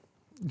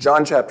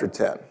John chapter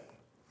 10.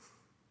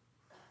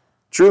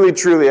 Truly,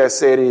 truly, I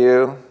say to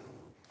you,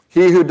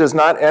 he who does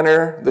not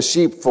enter the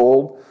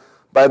sheepfold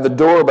by the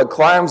door but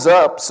climbs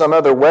up some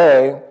other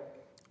way,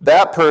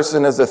 that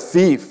person is a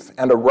thief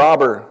and a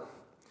robber.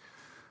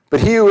 But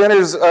he who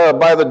enters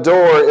by the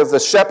door is the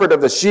shepherd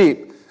of the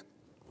sheep.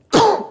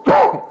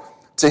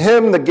 To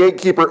him the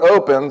gatekeeper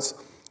opens,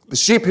 the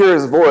sheep hear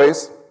his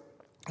voice.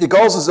 He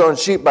calls his own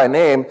sheep by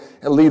name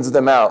and leads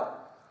them out.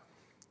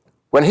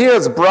 When he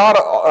has brought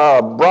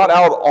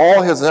out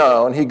all his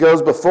own, he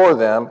goes before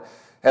them,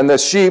 and the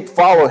sheep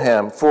follow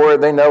him, for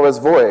they know his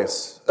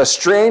voice. A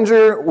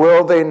stranger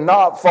will they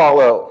not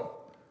follow,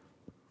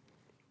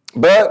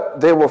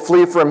 but they will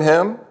flee from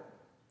him,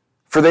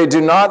 for they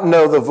do not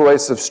know the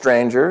voice of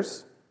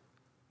strangers.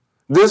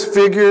 This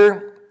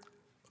figure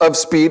of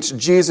speech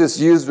Jesus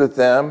used with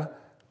them,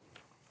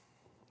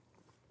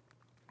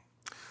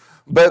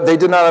 but they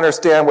did not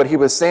understand what he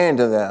was saying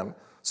to them.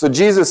 So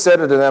Jesus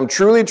said unto them,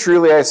 Truly,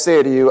 truly, I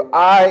say to you,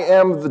 I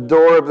am the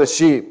door of the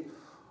sheep.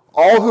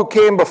 All who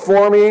came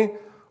before me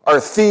are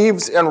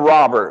thieves and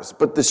robbers,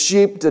 but the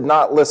sheep did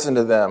not listen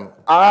to them.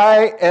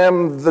 I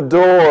am the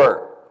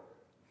door.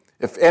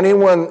 If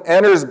anyone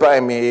enters by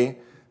me,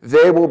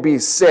 they will be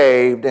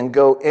saved and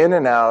go in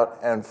and out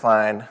and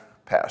find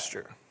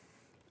pasture.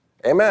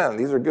 Amen.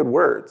 These are good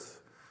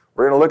words.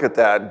 We're going to look at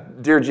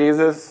that. Dear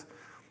Jesus,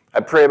 I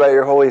pray by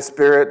your Holy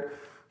Spirit,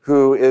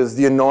 who is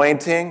the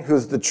anointing,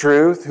 who's the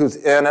truth, who's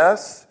in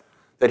us,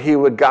 that he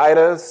would guide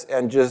us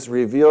and just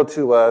reveal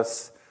to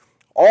us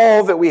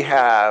all that we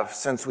have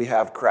since we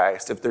have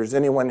Christ. If there's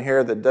anyone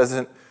here that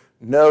doesn't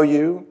know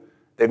you,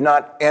 they've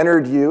not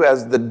entered you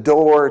as the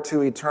door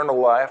to eternal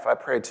life, I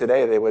pray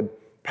today they would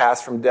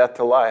pass from death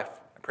to life.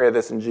 I pray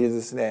this in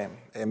Jesus' name.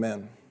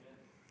 Amen.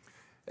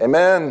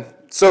 Amen.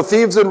 So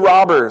thieves and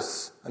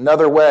robbers,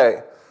 another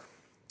way.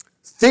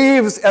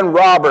 Thieves and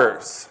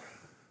robbers.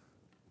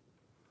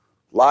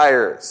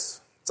 Liars.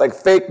 It's like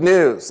fake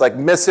news, like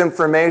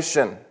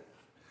misinformation.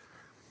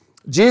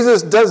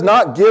 Jesus does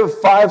not give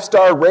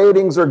 5-star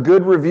ratings or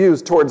good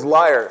reviews towards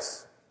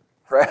liars,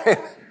 right?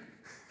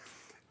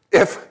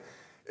 If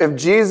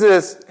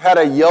Jesus had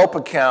a Yelp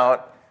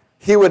account,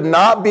 he would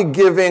not be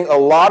giving a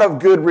lot of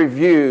good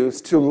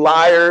reviews to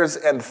liars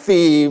and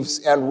thieves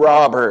and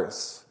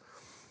robbers.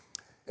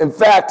 In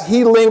fact,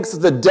 he links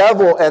the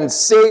devil and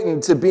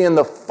Satan to being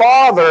the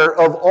father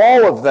of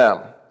all of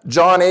them.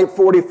 John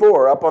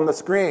 8:44, up on the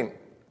screen.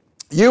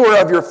 You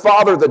are of your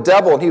father, the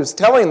devil. And he was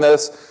telling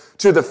this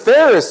to the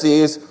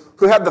Pharisees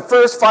who had the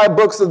first 5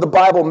 books of the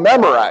Bible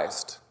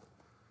memorized.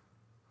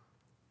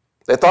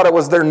 They thought it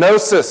was their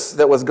gnosis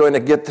that was going to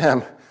get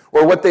them,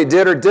 or what they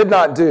did or did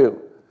not do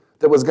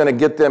that was going to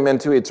get them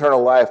into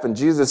eternal life. And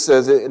Jesus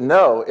says,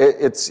 no,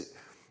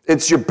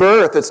 it's your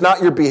birth. It's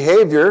not your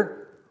behavior.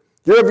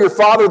 You're of your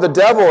father, the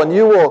devil, and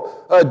you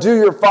will do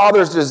your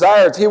father's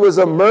desires. He was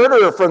a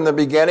murderer from the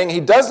beginning.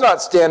 He does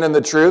not stand in the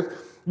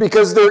truth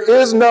because there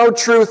is no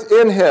truth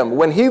in him.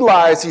 When he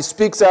lies, he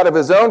speaks out of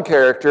his own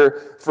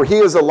character, for he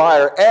is a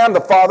liar and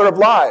the father of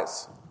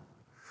lies.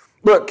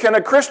 Look, can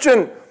a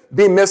Christian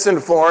be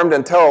misinformed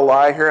and tell a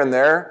lie here and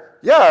there?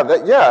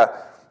 Yeah.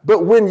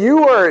 But when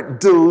you are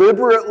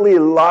deliberately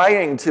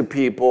lying to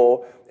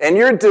people and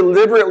you're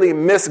deliberately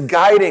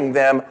misguiding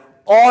them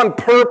on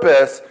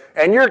purpose,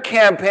 and your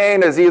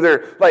campaign is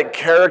either like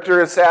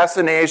character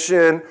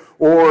assassination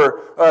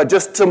or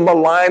just to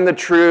malign the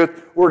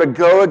truth or to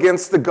go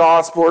against the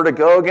gospel or to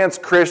go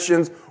against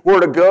Christians or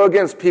to go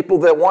against people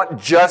that want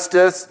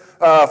justice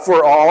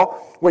for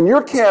all, when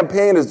your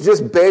campaign is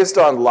just based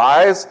on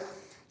lies,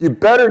 you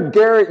better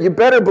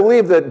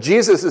believe that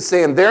Jesus is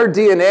saying their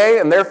DNA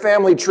and their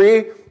family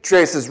tree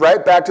traces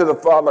right back to the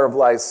father of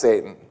lies,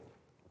 Satan.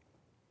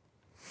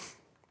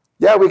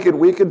 Yeah, we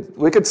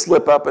could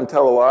slip up and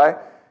tell a lie.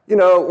 You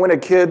know, when a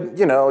kid,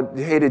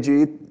 hey,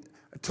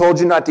 I told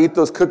you not to eat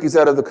those cookies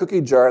out of the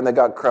cookie jar, and they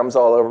got crumbs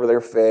all over their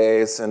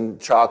face and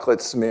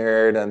chocolate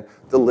smeared, and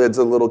the lid's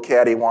a little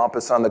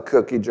cattywampus on the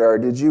cookie jar.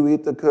 Did you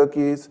eat the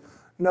cookies?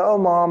 No,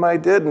 Mom, I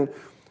didn't.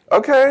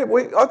 Okay,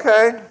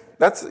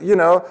 that's,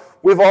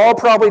 we've all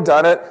probably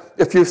done it.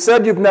 If you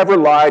said you've never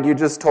lied, you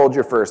just told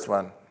your first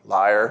one.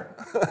 Liar.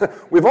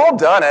 We've all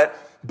done it,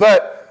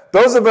 but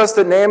those of us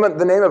that name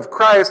the name of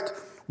Christ,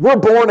 we're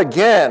born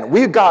again.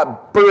 We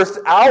got birthed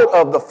out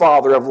of the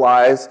father of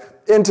lies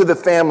into the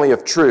family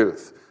of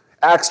truth.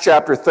 Acts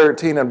chapter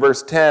 13 and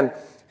verse 10,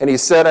 and he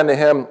said unto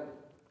him,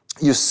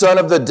 You son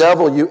of the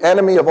devil, you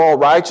enemy of all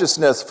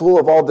righteousness, full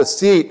of all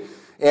deceit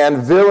and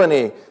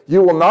villainy,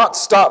 you will not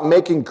stop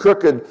making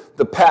crooked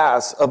the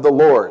paths of the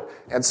Lord.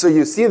 And so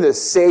you see this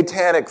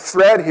satanic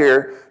thread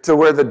here to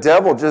where the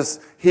devil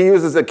he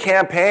uses a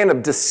campaign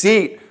of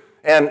deceit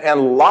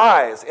and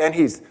lies,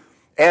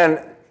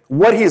 and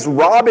what he's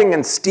robbing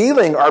and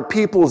stealing are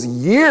people's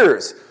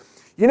years.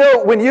 You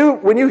know, when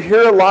you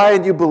hear a lie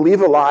and you believe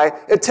a lie,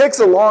 it takes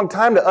a long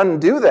time to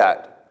undo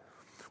that.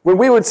 When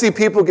we would see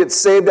people get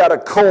saved out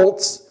of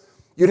cults,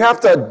 you'd have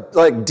to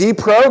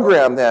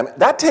deprogram them.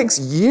 That takes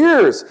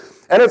years.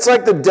 And it's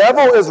like the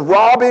devil is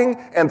robbing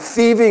and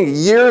thieving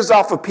years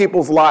off of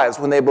people's lives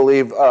when they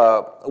believe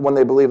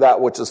that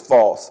which is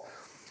false.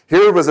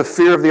 Here was a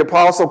fear of the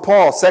Apostle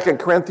Paul, 2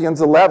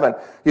 Corinthians 11.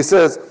 He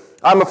says,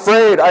 I'm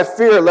afraid, I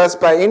fear, lest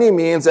by any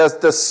means, as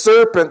the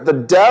serpent, the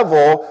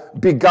devil,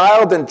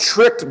 beguiled and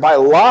tricked by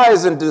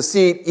lies and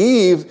deceit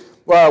Eve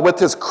with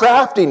his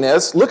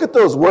craftiness. Look at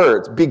those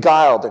words,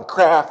 beguiled and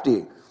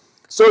crafty.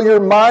 So your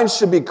mind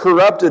should be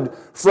corrupted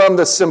from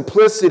the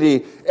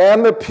simplicity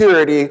and the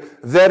purity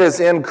that is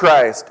in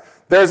Christ.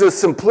 There's a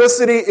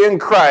simplicity in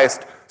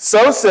Christ,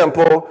 so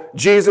simple,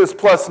 Jesus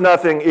plus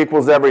nothing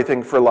equals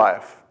everything for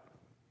life.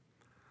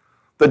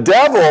 The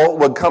devil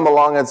would come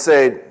along and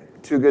say,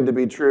 too good to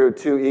be true,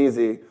 too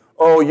easy.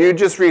 Oh, you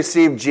just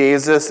received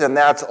Jesus and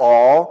that's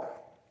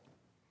all?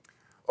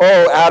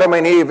 Oh, Adam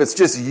and Eve, it's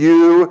just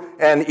you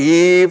and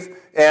Eve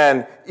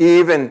and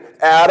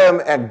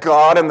Adam and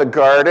God in the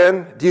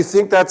garden. Do you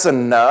think that's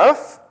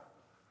enough?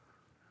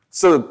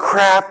 So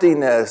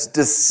craftiness,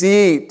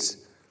 deceit.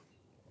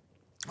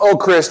 Oh,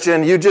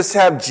 Christian, you just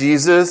have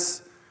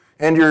Jesus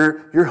and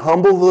your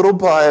humble little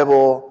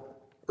Bible,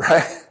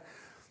 right?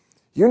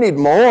 You need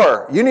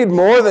more. You need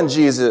more than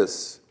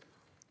Jesus.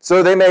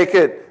 So they make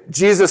it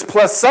Jesus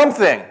plus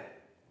something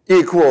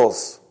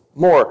equals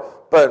more.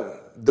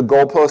 But the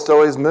goalpost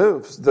always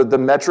moves. The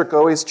metric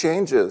always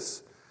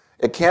changes.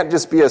 It can't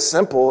just be as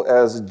simple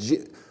as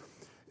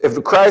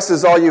if Christ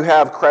is all you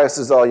have, Christ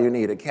is all you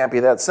need. It can't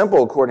be that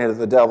simple according to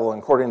the devil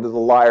and according to the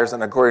liars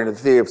and according to the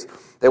thieves.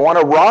 They want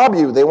to rob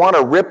you. They want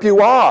to rip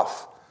you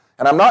off.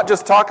 And I'm not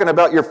just talking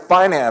about your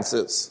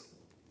finances.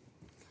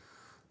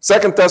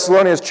 2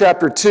 Thessalonians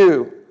chapter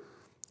 2,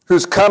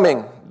 who's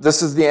coming,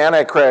 this is the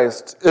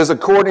Antichrist, is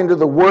according to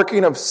the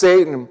working of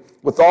Satan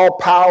with all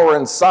power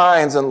and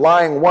signs and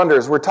lying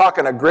wonders. We're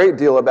talking a great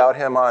deal about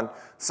him on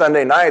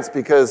Sunday nights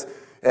because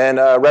in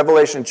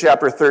Revelation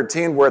chapter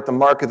 13, we're at the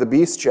Mark of the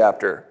Beast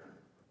chapter.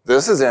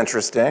 This is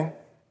interesting.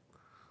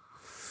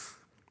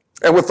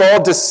 And with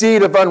all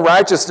deceit of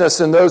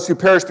unrighteousness in those who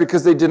perish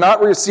because they did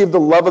not receive the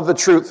love of the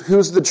truth.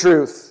 Who's the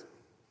truth?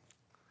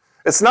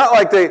 It's not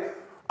like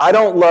I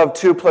don't love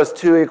 2 plus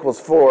 2 equals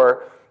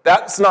 4.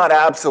 That's not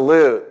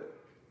absolute,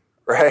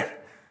 right?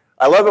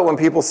 I love it when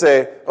people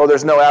say, oh,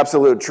 there's no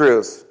absolute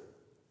truth.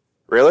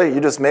 Really? You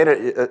just made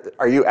it?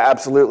 Are you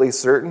absolutely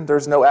certain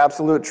there's no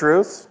absolute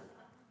truth?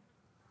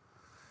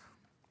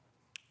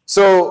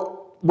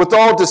 So, with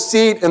all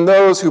deceit in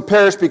those who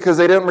perish because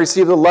they didn't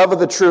receive the love of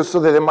the truth so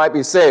that they might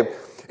be saved.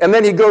 And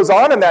then he goes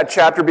on in that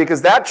chapter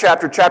because that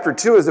chapter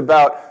 2, is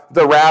about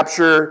the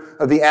rapture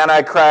of the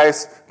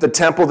Antichrist, the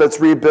temple that's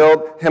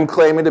rebuilt, him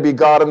claiming to be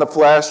God in the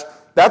flesh.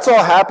 That's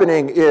all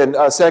happening in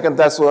 2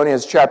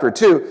 Thessalonians chapter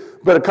 2.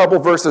 But a couple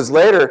verses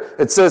later,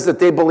 it says that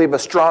they believe a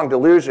strong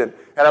delusion.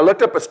 And I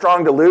looked up a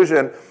strong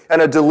delusion,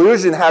 and a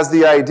delusion has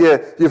the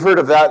idea, you've heard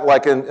of that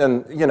like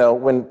in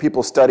when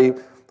people study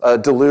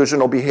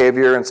delusional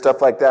behavior and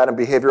stuff like that and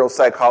behavioral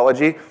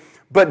psychology.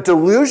 But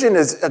delusion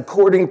is,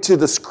 according to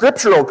the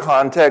scriptural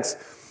context,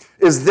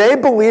 is they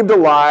believed a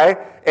lie,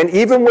 and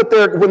even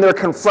when they're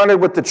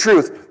confronted with the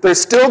truth, they're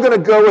still going to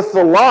go with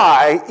the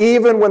lie,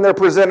 even when they're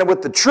presented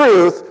with the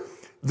truth.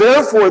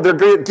 Therefore,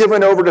 they're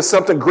given over to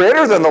something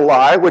greater than the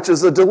lie, which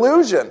is a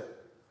delusion.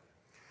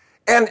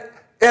 And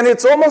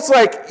it's almost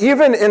like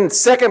even in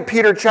 2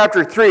 Peter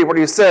chapter 3, where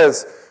he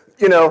says,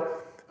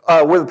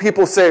 where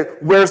people say,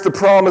 where's the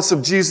promise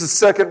of Jesus'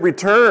 second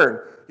return?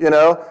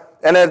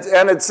 And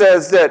it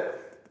says that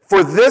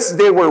for this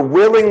they were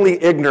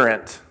willingly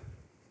ignorant.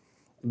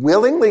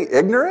 Willingly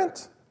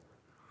ignorant?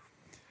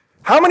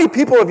 How many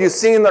people have you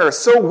seen that are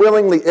so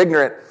willingly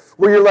ignorant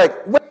where you're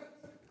like, wait,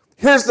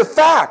 here's the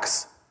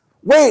facts.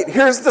 Wait,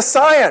 here's the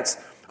science.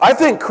 I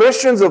think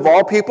Christians of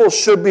all people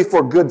should be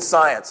for good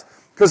science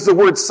because the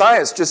word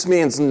science just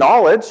means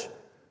knowledge,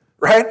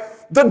 right?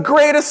 The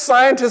greatest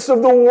scientists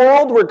of the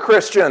world were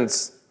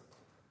Christians.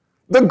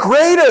 The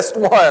greatest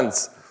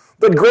ones.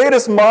 The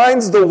greatest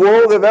minds the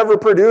world have ever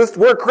produced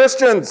were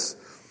Christians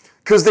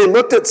because they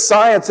looked at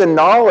science and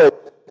knowledge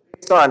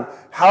based on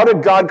how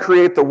did God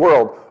create the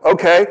world?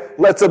 Okay,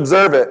 let's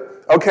observe it.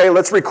 Okay,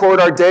 let's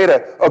record our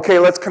data. Okay,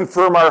 let's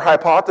confirm our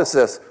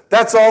hypothesis.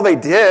 That's all they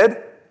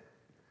did.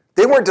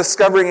 They weren't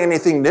discovering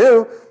anything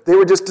new. They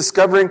were just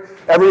discovering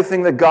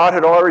everything that God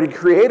had already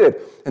created.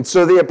 And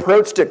so they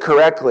approached it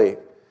correctly.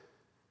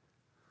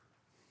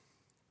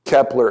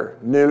 Kepler,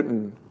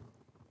 Newton,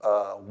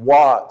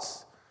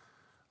 Watts,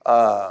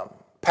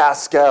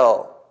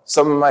 Pascal,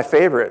 some of my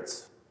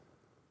favorites.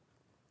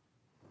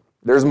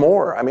 There's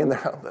more. I mean,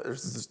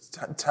 there's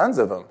tons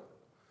of them.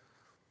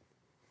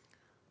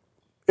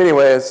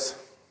 Anyways,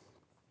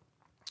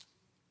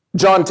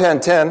 John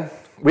 10:10.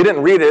 We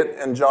didn't read it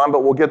in John,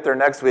 but we'll get there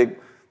next week.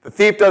 The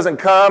thief doesn't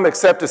come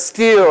except to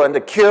steal and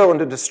to kill and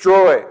to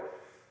destroy.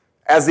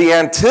 As the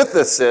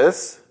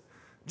antithesis,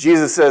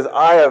 Jesus says,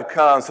 I have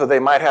come so they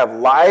might have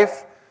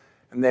life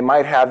and they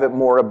might have it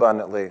more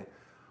abundantly.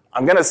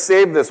 I'm going to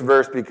save this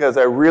verse because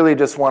I really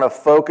just want to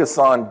focus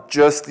on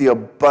just the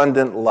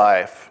abundant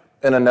life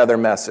in another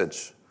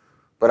message.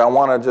 But I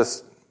want to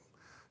just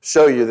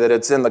show you that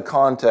it's in the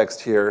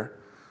context here,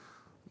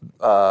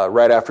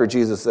 right after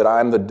Jesus said,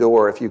 I'm the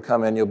door. If you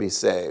come in, you'll be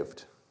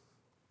saved.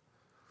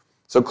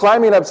 So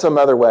climbing up some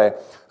other way.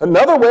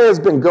 Another way has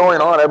been going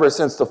on ever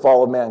since the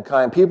fall of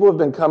mankind. People have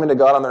been coming to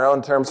God on their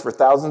own terms for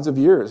thousands of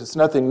years. It's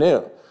nothing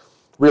new.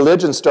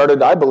 Religion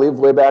started, I believe,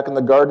 way back in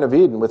the Garden of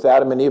Eden with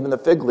Adam and Eve and the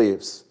fig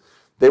leaves.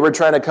 They were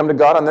trying to come to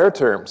God on their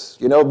terms.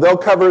 They'll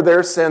cover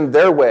their sin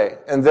their way,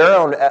 in their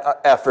own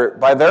effort,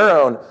 by their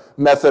own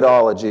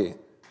methodology.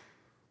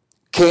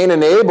 Cain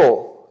and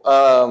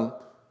Abel.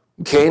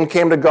 Cain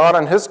came to God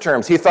on his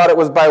terms. He thought it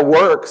was by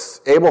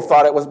works. Abel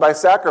thought it was by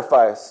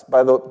sacrifice,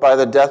 by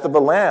the death of a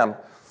lamb.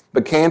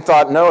 But Cain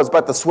thought, no, it's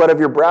by the sweat of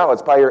your brow.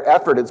 It's by your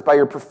effort. It's by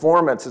your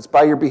performance. It's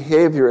by your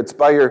behavior. It's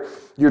by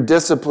your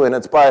discipline.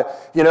 It's by,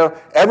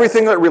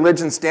 everything that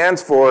religion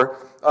stands for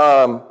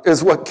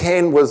is what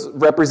Cain was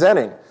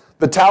representing.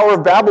 The Tower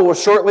of Babel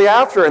was shortly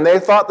after, and they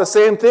thought the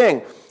same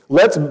thing.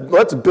 Let's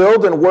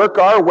build and work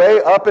our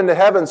way up into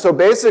heaven. So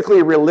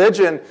basically,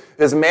 religion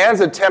is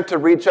man's attempt to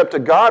reach up to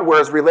God,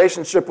 whereas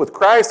relationship with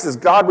Christ is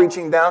God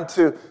reaching down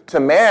to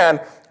man,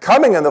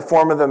 coming in the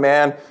form of the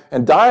man,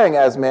 and dying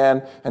as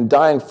man, and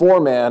dying for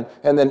man,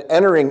 and then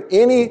entering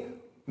any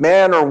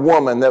man or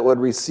woman that would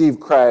receive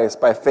Christ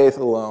by faith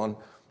alone,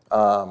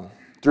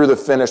 through the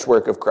finished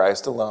work of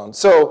Christ alone.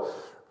 So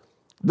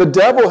the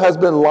devil has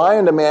been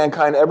lying to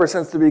mankind ever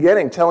since the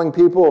beginning, telling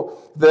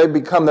people they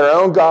become their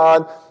own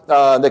God.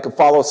 They can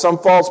follow some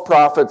false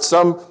prophet,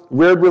 some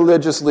weird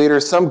religious leader,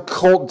 some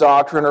cult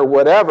doctrine or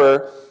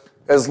whatever,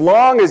 as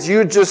long as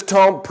you just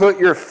don't put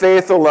your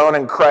faith alone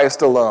in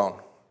Christ alone.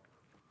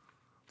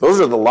 Those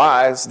are the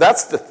lies.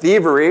 That's the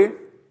thievery,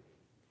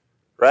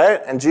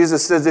 right? And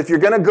Jesus says, if you're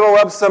going to go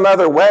up some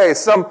other way,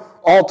 some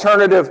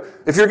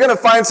alternative, if you're going to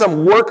find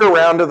some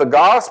workaround to the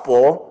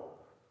gospel,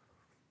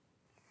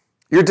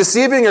 you're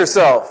deceiving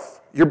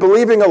yourself. You're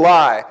believing a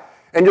lie.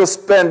 And you'll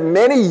spend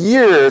many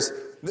years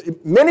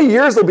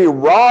will be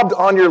robbed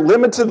on your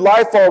limited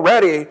life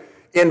already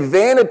in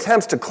vain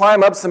attempts to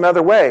climb up some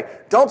other way.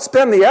 Don't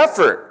spend the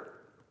effort.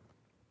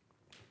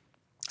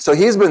 So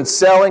he's been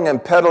selling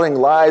and peddling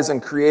lies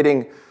and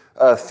creating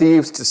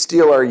thieves to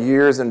steal our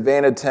years in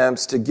vain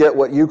attempts to get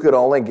what you could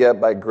only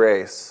get by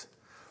grace.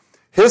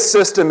 His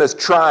system is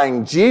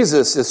trying.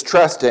 Jesus is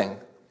trusting.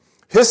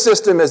 His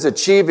system is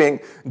achieving.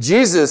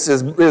 Jesus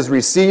is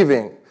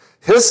receiving.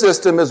 His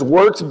system is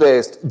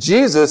works-based.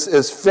 Jesus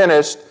is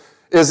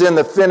in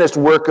the finished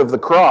work of the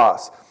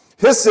cross.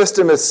 His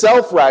system is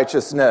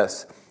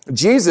self-righteousness.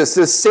 Jesus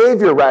is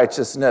Savior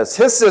righteousness.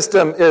 His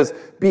system is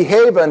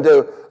behave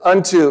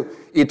unto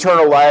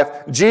eternal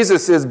life.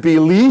 Jesus is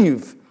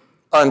believe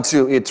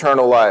unto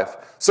eternal life.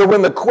 So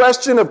when the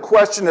question of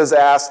question is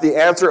asked, the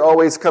answer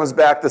always comes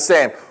back the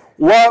same.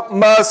 What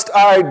must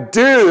I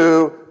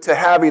do to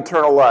have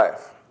eternal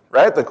life?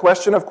 Right? The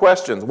question of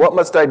questions. What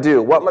must I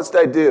do? What must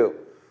I do?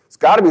 It's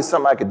got to be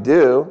something I could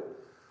do.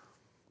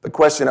 The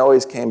question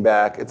always came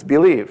back. It's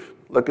believe.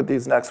 Look at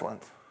these next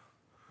ones.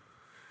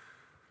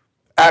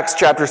 Acts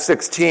chapter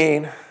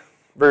 16,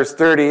 verse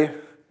 30.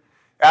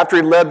 After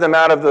he led them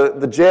out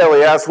of the jail,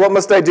 he asked, what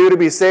must I do to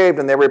be saved?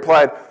 And they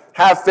replied,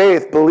 have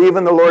faith, believe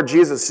in the Lord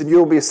Jesus, and you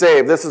will be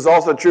saved. This is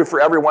also true for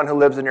everyone who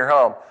lives in your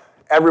home,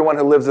 everyone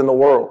who lives in the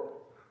world.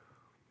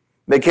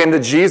 They came to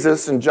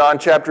Jesus in John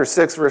chapter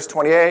 6, verse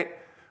 28.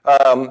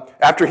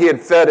 After he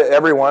had fed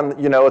everyone,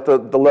 with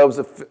the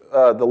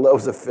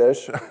loaves of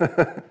fish.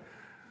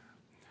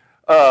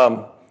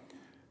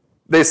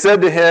 They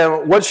said to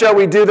him, what shall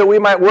we do that we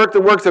might work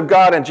the works of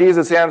God? And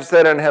Jesus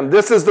answered unto him,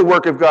 this is the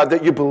work of God,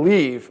 that you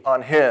believe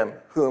on him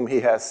whom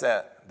he has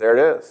sent. There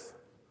it is.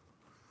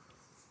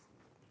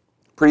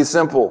 Pretty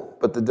simple,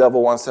 but the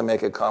devil wants to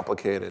make it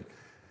complicated.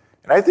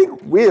 And I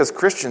think we as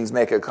Christians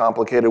make it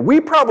complicated. We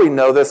probably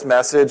know this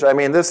message. I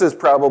mean, this is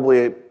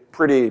probably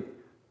pretty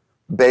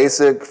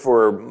basic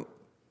for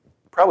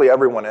probably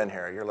everyone in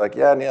here. You're like,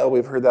 yeah, Neal,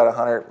 we've heard that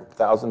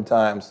 100,000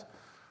 times.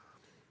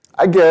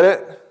 I get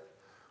it.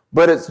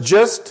 But it's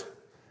just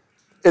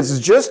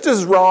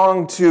as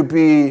wrong to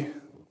be,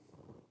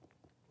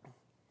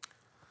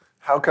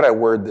 how could I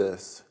word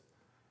this?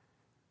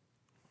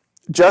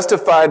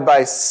 Justified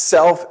by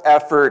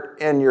self-effort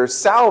in your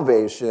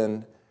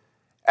salvation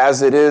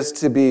as it is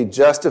to be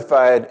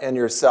justified in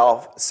your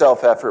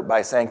self-effort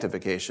by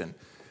sanctification.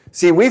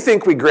 See, we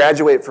think we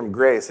graduate from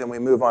grace and we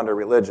move on to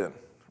religion,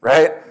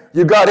 right?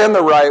 You got in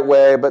the right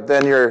way, but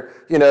then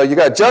you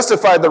got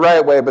justified the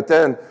right way, but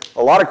then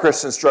a lot of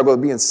Christians struggle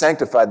with being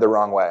sanctified the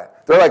wrong way.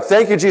 They're like,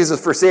 thank you,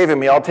 Jesus, for saving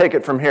me. I'll take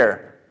it from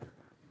here,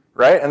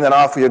 right? And then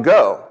off you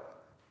go.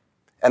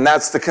 And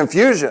that's the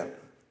confusion.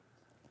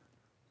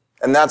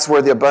 And that's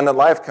where the abundant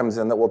life comes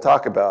in that we'll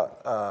talk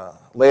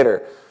about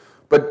later.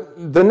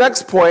 But the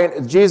next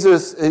point,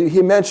 Jesus,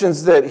 he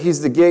mentions that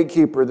he's the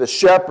gatekeeper, the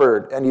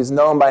shepherd, and he's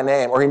known by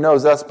name, or he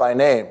knows us by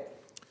name.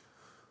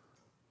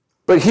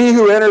 But he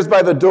who enters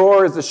by the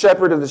door is the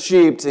shepherd of the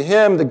sheep. To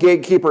him the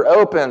gatekeeper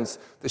opens.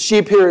 The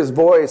sheep hear his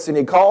voice, and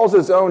he calls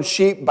his own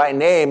sheep by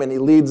name, and he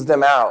leads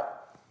them out.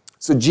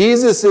 So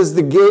Jesus is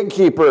the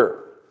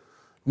gatekeeper.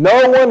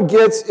 No one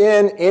gets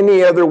in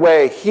any other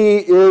way. He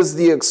is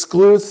the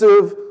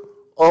exclusive,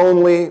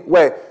 only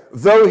way.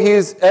 Though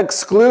he's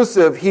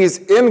exclusive, he's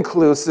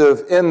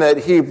inclusive in that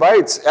he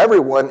invites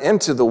everyone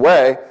into the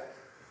way.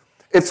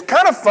 It's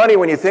kind of funny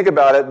when you think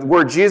about it,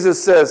 where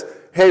Jesus says,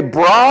 hey,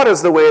 broad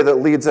is the way that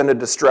leads unto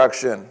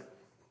destruction.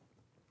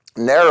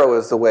 Narrow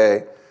is the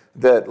way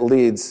that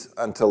leads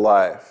unto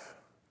life.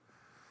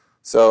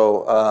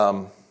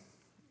 So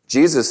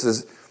Jesus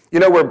is,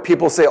 where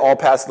people say all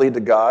paths lead to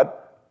God?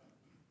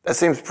 That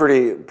seems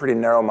pretty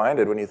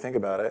narrow-minded when you think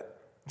about it.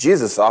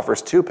 Jesus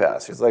offers two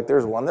paths. He's like,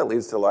 there's one that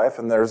leads to life,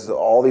 and there's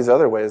all these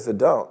other ways that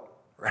don't,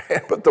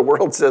 right? But the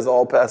world says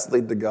all paths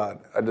lead to God.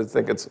 I just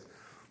think it's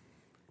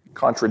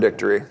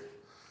contradictory.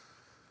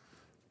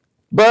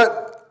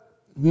 But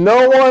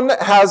no one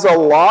has a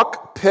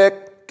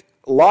lockpick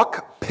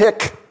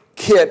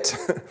kit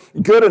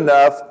good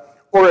enough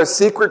or a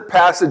secret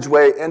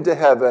passageway into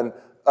heaven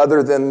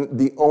other than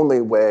the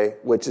only way,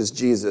 which is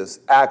Jesus.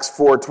 Acts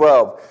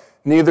 4:12.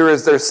 Neither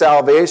is there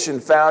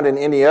salvation found in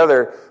any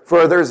other,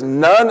 for there's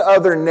none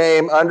other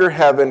name under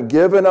heaven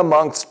given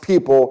amongst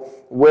people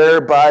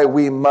whereby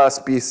we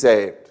must be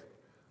saved.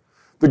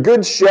 The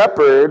Good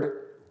Shepherd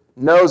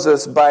knows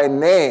us by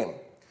name.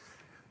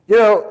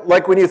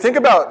 Like when you think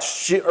about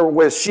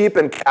with sheep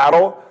and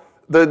cattle,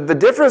 the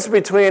difference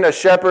between a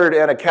shepherd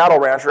and a cattle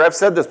rancher, I've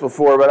said this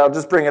before, but I'll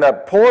just bring it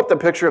up. Pull up the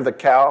picture of the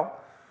cow.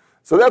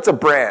 So that's a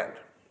brand,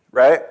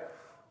 right?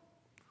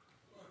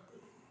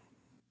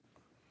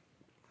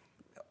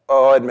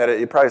 Oh, I admit it.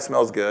 It probably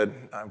smells good.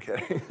 I'm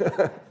kidding.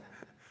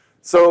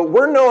 So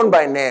we're known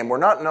by name. We're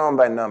not known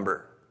by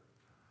number.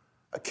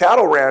 A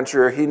cattle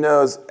rancher, he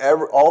knows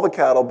all the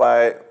cattle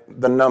by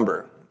the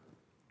number.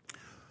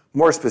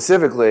 More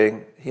specifically,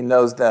 he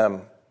knows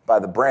them by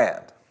the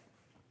brand.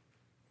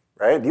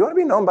 Right? Do you want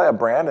to be known by a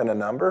brand and a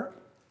number?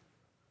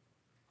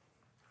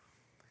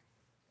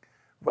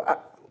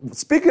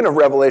 Speaking of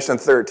Revelation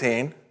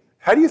 13,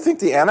 how do you think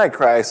the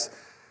Antichrist,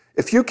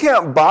 if you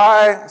can't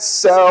buy,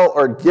 sell,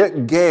 or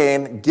get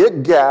gain,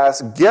 get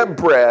gas, get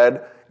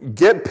bread,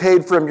 get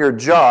paid from your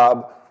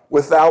job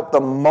without the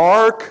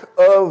mark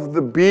of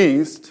the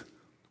beast,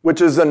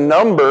 which is a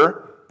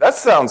number, that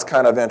sounds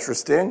kind of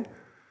interesting.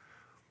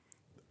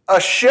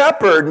 A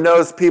shepherd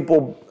knows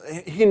people,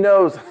 he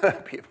knows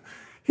people.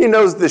 He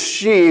knows the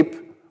sheep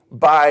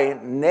by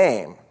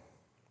name,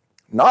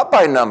 not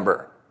by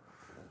number.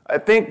 I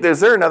think,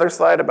 is there another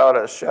slide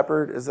about a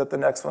shepherd? Is that the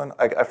next one?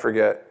 I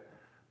forget.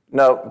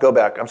 No, go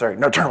back. I'm sorry.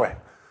 No, turn away.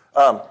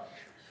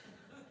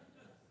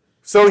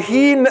 So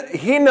he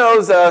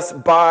knows us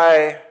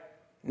by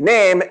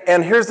name,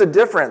 and here's the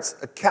difference.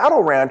 A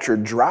cattle rancher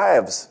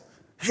drives.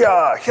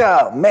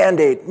 Yeah,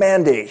 mandate,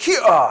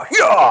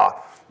 yeah.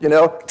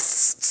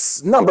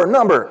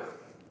 Number,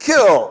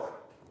 kill,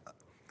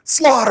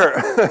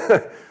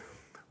 slaughter.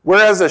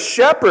 Whereas a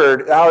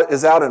shepherd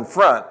is out in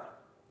front,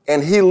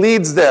 and he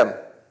leads them.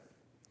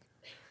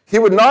 He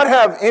would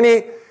not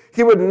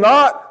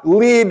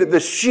lead the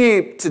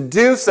sheep to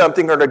do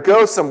something or to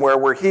go somewhere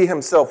where he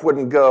himself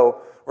wouldn't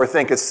go or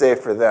think it's safe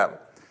for them.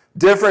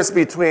 Difference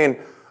between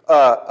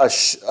a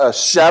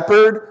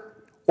shepherd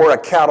or a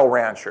cattle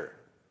rancher.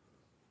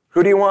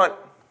 Who do you want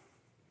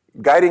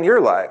guiding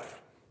your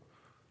life?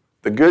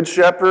 The good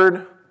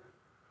shepherd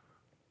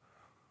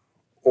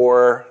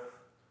or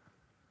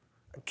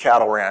a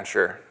cattle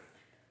rancher?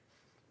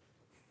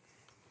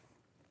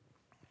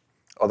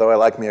 Although I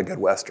like me a good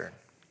Western.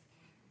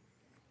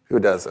 Who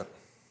doesn't?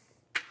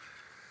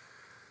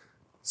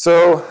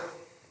 So,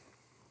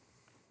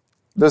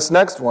 this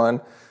next one,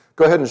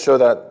 go ahead and show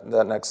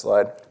that next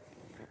slide.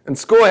 In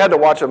school, I had to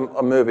watch a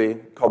movie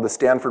called The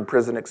Stanford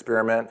Prison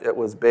Experiment. It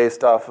was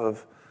based off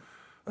of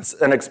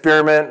an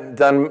experiment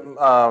done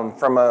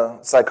from a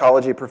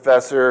psychology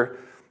professor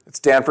at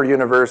Stanford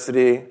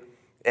University.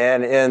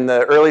 And in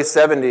the early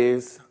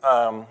 70s,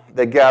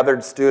 they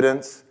gathered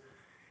students.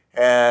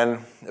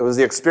 And it was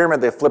the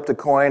experiment. They flipped a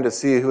coin to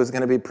see who was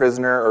going to be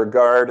prisoner or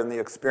guard in the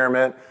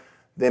experiment.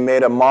 They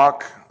made a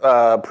mock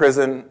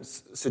prison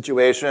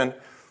situation.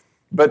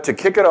 But to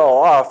kick it all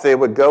off, they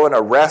would go and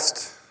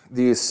arrest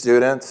these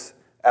students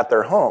at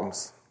their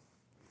homes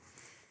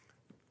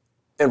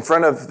in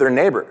front of their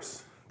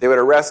neighbors. They would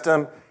arrest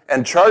them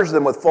and charge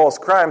them with false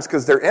crimes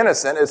because they're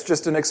innocent. It's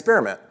just an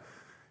experiment.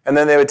 And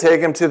then they would take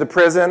them to the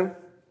prison,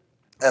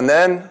 and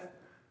then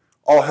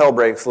all hell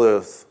breaks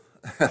loose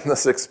in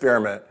this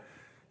experiment.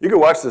 You can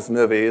watch this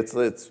movie. It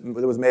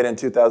was made in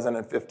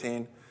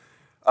 2015.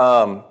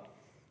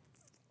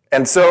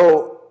 And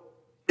so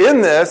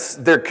in this,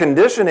 they're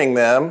conditioning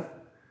them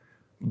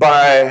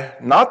by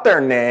not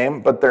their name,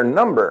 but their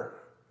number.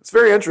 It's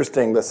very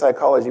interesting, the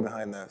psychology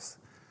behind this.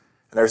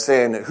 And they're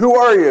saying, who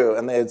are you?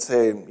 And they'd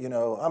say,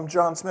 I'm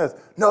John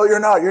Smith. No, you're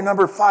not. You're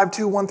number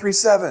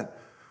 52137.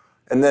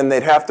 And then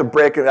they'd have to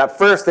break it. At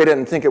first, they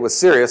didn't think it was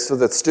serious, so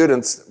the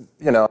students,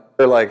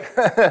 they're like,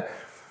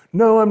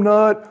 no, I'm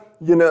not.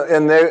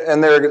 And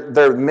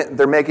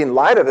they're making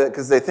light of it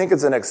because they think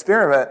it's an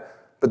experiment,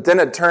 but then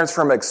it turns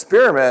from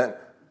experiment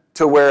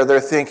to where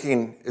they're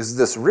thinking, is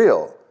this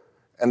real?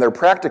 and they're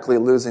practically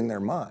losing their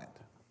mind.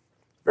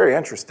 Very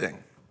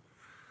interesting.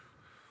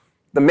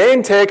 The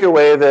main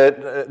takeaway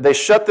that they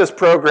shut this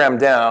program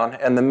down,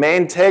 and the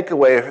main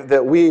takeaway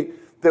that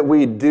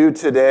we do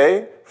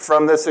today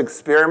from this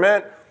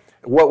experiment,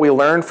 what we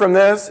learned from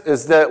this,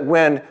 is that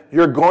when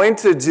you're going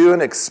to do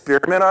an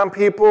experiment on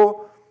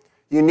people,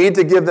 you need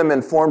to give them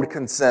informed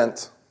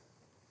consent.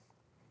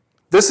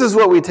 This is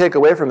what we take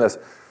away from this.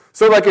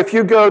 So like if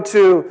you go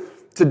to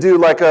do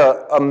like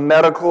a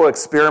medical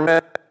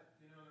experiment,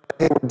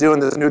 doing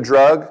this new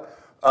drug,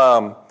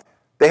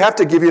 they have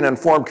to give you an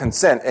informed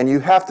consent, and you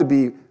have to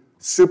be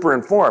super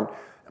informed.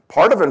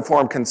 Part of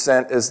informed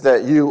consent is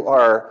that you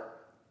are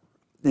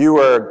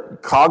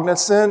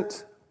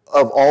cognizant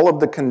of all of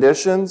the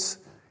conditions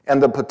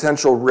and the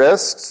potential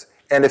risks,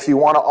 and if you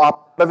want to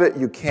opt out of it,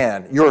 you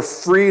can. You're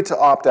free to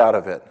opt out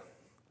of it,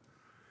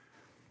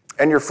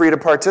 and you're free to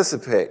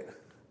participate.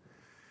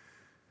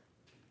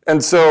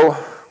 And so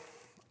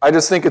I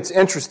just think it's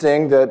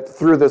interesting that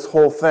through this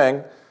whole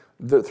thing,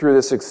 through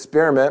this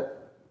experiment,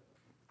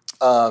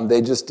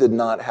 they just did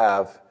not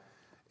have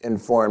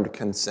informed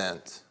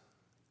consent.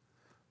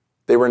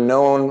 They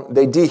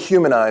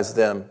dehumanized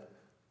them.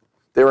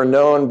 They were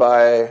known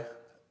by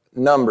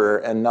number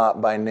and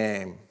not by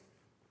name.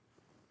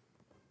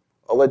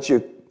 I'll let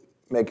you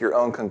make your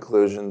own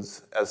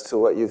conclusions as to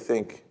what you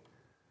think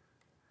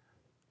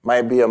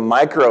might be a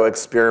micro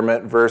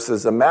experiment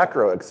versus a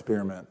macro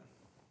experiment.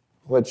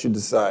 I'll let you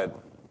decide.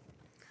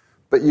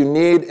 But you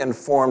need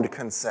informed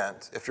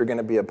consent if you're going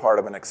to be a part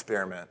of an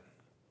experiment.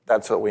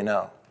 That's what we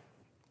know.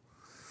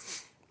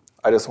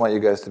 I just want you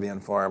guys to be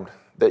informed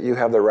that you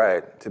have the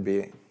right to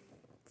be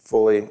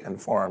fully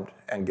informed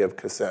and give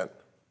consent.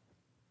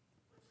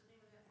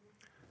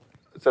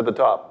 It's at the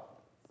top.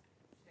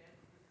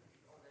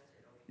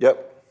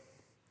 Yep.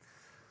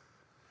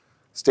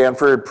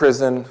 Stanford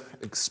Prison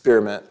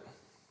Experiment.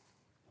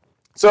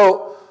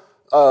 So,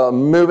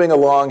 moving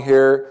along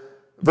here,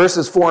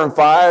 verses 4 and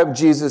 5,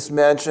 Jesus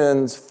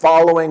mentions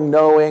following,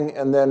 knowing,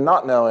 and then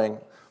not knowing.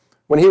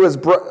 When he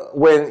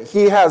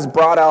has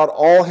brought out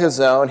all his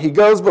own, he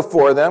goes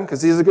before them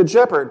because he's a good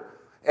shepherd.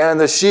 And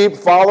the sheep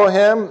follow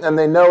him, and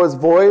they know his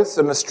voice,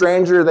 and the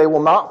stranger they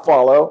will not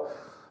follow,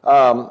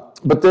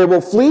 but they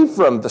will flee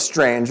from the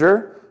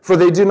stranger, for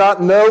they do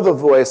not know the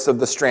voice of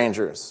the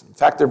strangers. In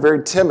fact, they're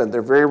very timid.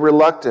 They're very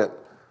reluctant,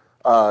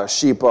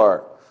 sheep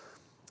are.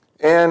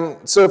 And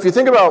so if you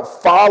think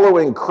about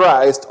following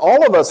Christ,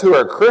 all of us who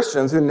are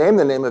Christians, who name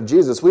the name of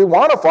Jesus, we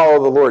want to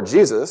follow the Lord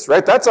Jesus,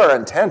 right? That's our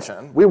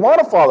intention. We want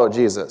to follow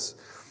Jesus.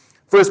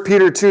 1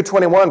 Peter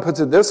 2:21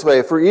 puts it this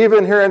way, "For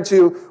even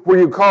hereunto were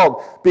you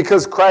called,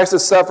 because Christ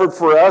has suffered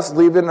for us,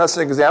 leaving us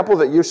an example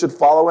that you should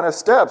follow in his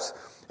steps."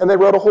 And they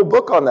wrote a whole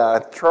book on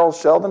that. Charles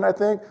Sheldon, I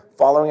think,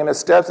 Following in His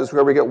Steps, is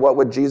where we get What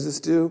Would Jesus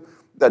Do?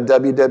 That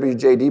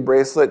WWJD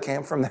bracelet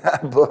came from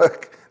that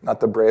book. Not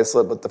the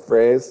bracelet, but the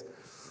phrase.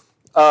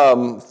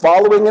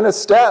 Following in his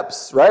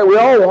steps, right? We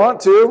all want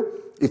to.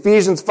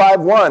 Ephesians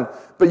 5:1.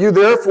 "But you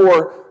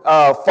therefore,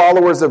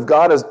 followers of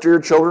God, as dear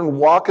children,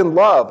 walk in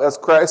love, as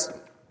Christ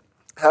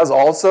has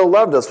also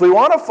loved us." We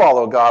want to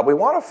follow God. We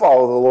want to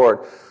follow the Lord.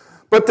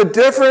 But the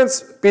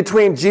difference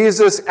between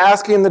Jesus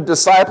asking the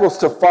disciples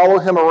to follow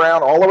him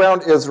around, all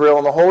around Israel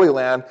and the Holy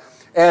Land,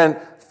 and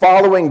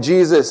following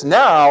Jesus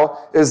now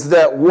is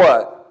that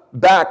what?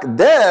 Back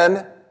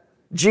then,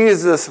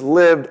 Jesus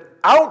lived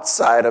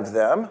outside of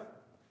them.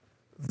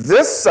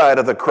 This side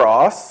of the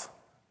cross,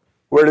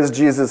 where does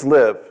Jesus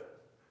live?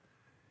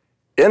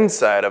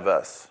 Inside of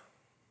us.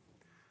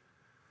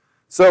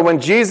 So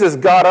when Jesus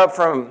got up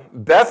from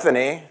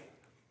Bethany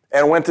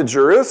and went to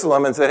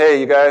Jerusalem and said, "Hey,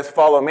 you guys,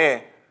 follow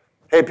me.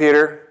 Hey,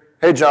 Peter.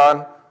 Hey,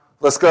 John.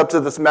 Let's go up to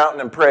this mountain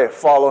and pray.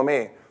 Follow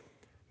me."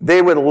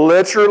 They would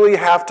literally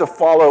have to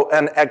follow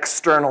an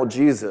external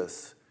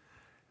Jesus.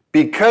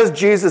 Because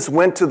Jesus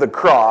went to the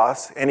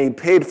cross and he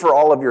paid for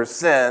all of your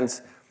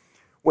sins,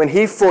 when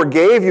he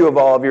forgave you of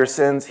all of your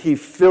sins, he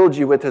filled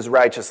you with his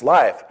righteous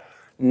life.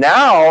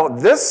 Now,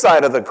 this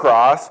side of the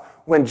cross,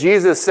 when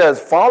Jesus says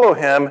follow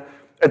him,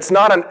 it's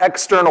not an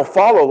external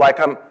follow like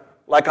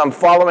I'm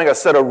following a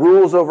set of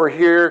rules over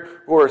here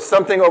or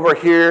something over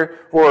here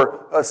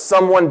or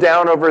someone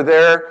down over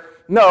there.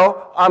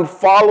 No, I'm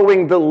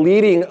following the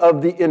leading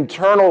of the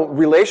internal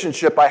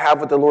relationship I have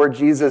with the Lord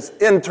Jesus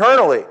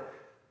internally.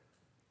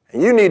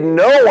 And you need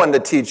no one to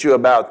teach you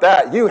about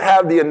that. You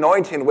have the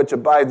anointing which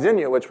abides in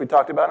you, which we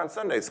talked about in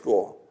Sunday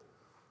school.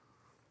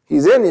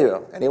 He's in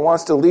you, and he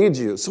wants to lead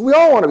you. So we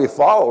all want to be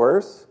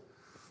followers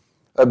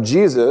of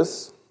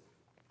Jesus,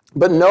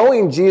 but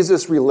knowing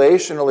Jesus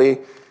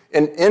relationally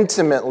and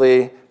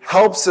intimately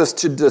helps us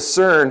to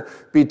discern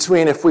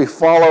between if we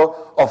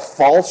follow a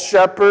false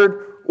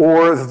shepherd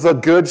or the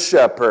good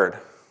shepherd.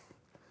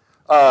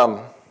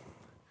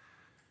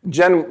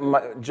 Jen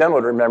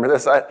would remember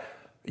this.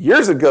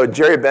 Years ago,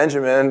 Jerry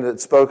Benjamin, that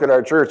spoke at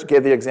our church,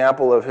 gave the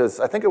example of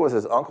I think it was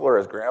his uncle or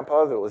his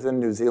grandpa that was in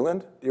New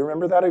Zealand. Do you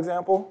remember that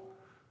example?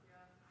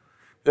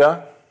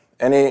 Yeah?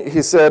 And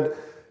he said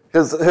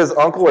his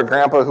uncle or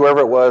grandpa, whoever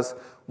it was,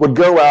 would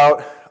go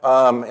out,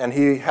 and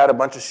he had a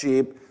bunch of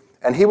sheep,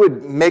 and he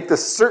would make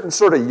this certain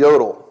sort of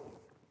yodel.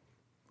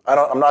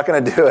 I'm not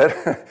going to do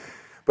it,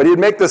 but he'd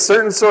make this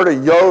certain sort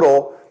of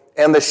yodel,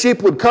 and the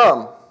sheep would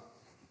come.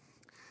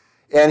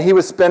 And he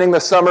was spending the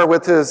summer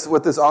with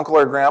his uncle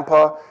or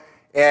grandpa,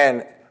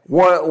 and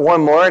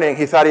one morning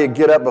he thought he'd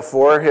get up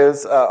before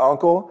his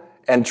uncle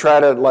and try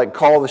to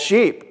call the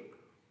sheep.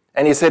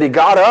 And he said he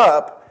got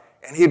up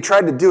and he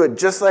tried to do it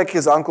just like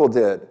his uncle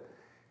did,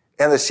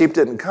 and the sheep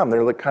didn't come.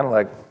 They're kind of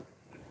like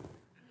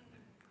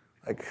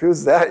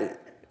who's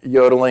that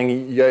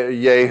yodeling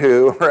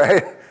yahoo,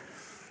 right?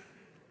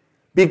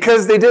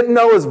 Because they didn't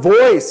know his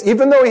voice.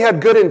 Even though he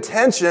had good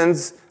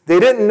intentions, they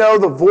didn't know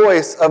the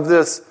voice of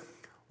this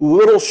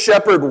little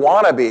shepherd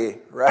wannabe,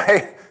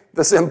 right?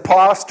 This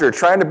imposter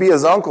trying to be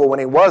his uncle when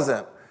he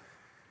wasn't.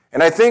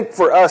 And I think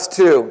for us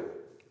too,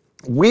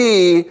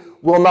 we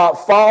will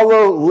not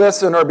follow,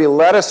 listen, or be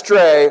led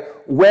astray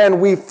when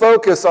we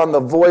focus on the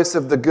voice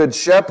of the good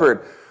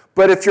shepherd.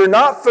 But if you're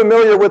not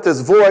familiar with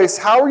his voice,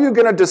 how are you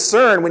going to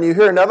discern when you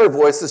hear another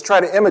voice is try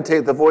to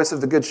imitate the voice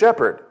of the good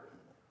shepherd?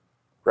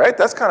 Right?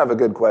 That's kind of a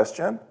good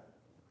question.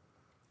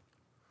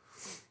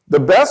 The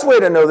best way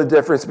to know the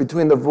difference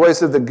between the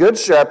voice of the good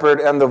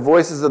shepherd and the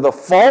voices of the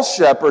false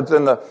shepherds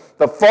and the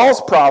false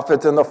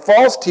prophets and the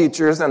false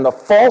teachers and the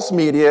false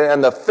media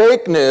and the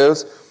fake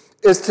news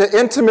is to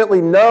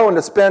intimately know and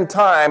to spend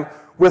time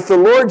with the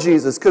Lord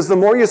Jesus. Because the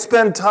more you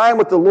spend time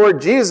with the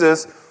Lord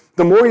Jesus,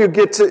 the more you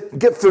get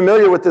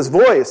familiar with his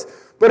voice.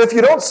 But if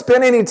you don't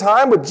spend any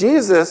time with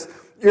Jesus,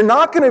 you're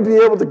not going to be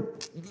able to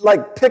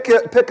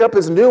pick up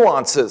his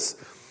nuances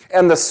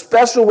and the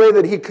special way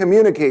that he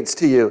communicates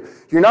to you.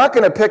 You're not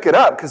going to pick it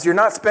up because you're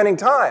not spending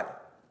time.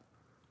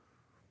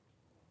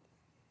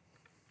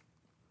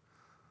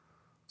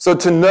 So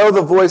to know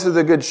the voice of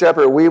the Good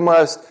Shepherd, we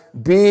must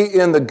be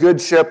in the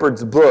Good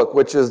Shepherd's book,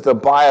 which is the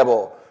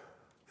Bible,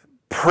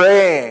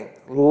 praying,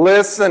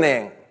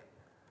 listening,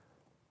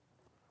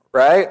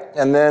 right?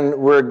 And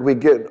then we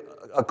get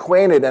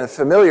acquainted and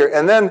familiar.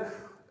 And then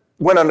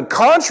when a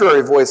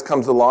contrary voice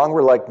comes along,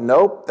 we're like,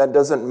 nope, that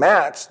doesn't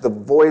match the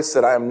voice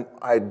that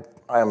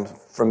I'm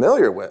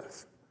familiar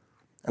with.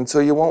 And so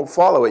you won't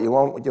follow it. You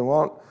won't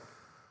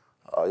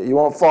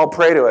fall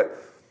prey to it.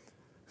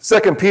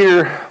 2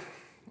 Peter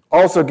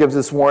also gives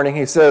this warning.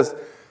 He says,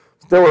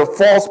 there were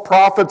false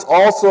prophets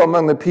also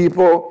among the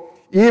people,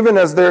 even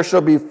as there shall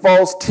be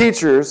false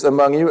teachers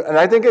among you. And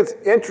I think it's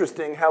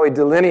interesting how he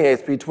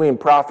delineates between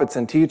prophets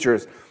and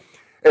teachers.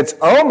 It's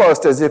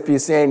almost as if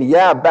he's saying,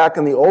 yeah, back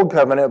in the old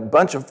covenant, a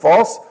bunch of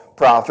false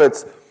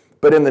prophets,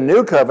 but in the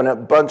new covenant,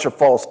 a bunch of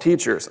false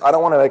teachers. I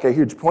don't want to make a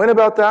huge point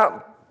about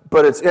that,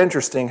 but it's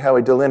interesting how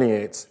he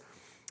delineates.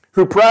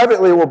 Who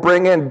privately will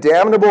bring in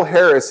damnable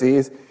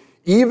heresies,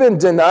 even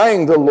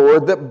denying the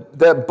Lord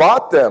that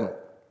bought them,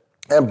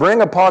 and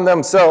bring upon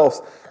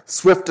themselves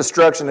swift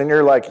destruction. And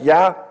you're like,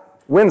 yeah,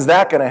 when's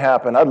that going to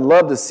happen? I'd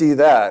love to see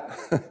that.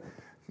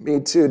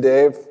 Me too,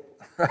 Dave.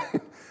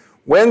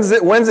 When's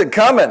it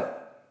coming?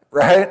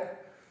 Right?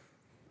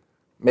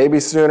 Maybe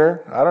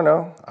sooner. I don't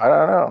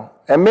know.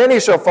 And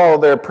many shall follow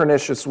their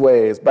pernicious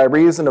ways, by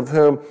reason of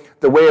whom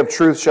the way of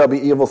truth shall be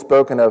evil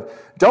spoken of.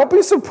 Don't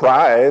be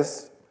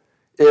surprised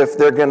if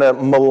they're going to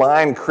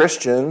malign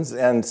Christians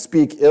and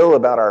speak ill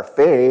about our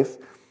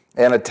faith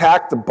and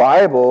attack the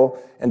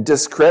Bible and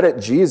discredit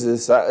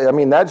Jesus. I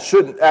mean, that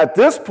shouldn't, at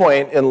this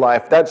point in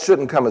life, that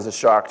shouldn't come as a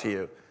shock to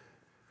you.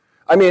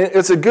 I mean,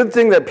 it's a good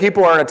thing that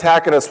people aren't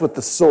attacking us with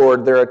the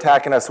sword. They're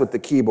attacking us with the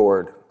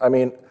keyboard. I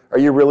mean, are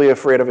you really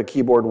afraid of a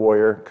keyboard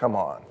warrior? Come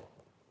on.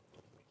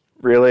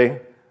 Really?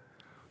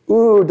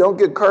 Ooh, don't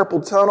get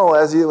carpal tunnel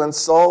as you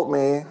insult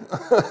me.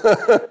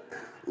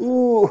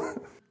 Ooh.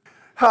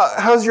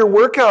 How's your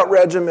workout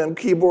regimen,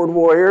 keyboard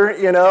warrior?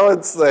 You know,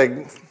 it's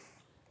like,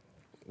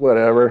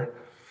 whatever.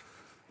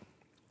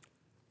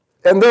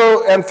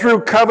 And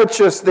through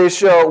covetous they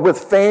shall, with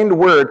feigned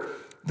word.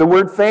 The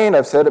word feign,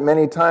 I've said it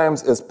many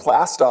times, is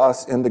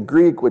plastos in the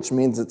Greek, which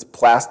means it's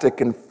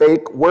plastic and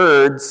fake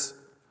words.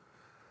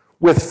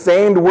 With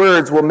feigned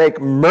words will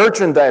make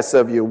merchandise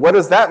of you. What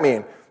does that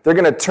mean? They're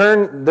going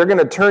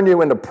to turn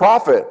you into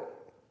prophet,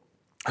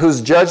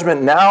 whose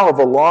judgment now of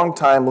a long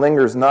time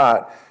lingers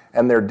not,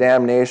 and their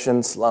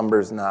damnation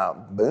slumbers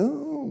not.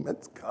 Boom,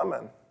 it's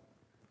coming. You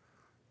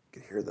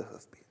can hear the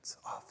hoofbeats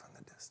off in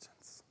the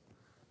distance.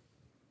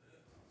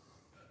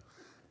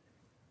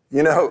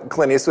 You know,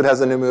 Clint Eastwood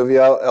has a new movie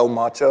out, El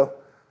Macho.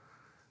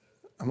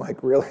 I'm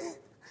like, really?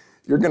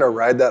 You're going to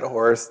ride that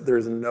horse?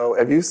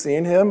 Have you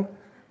seen him?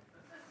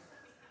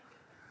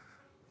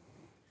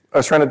 I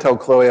was trying to tell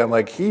Chloe, I'm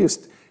like,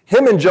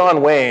 him and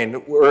John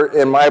Wayne were,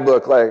 in my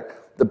book,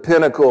 like the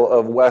pinnacle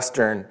of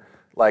Western,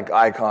 like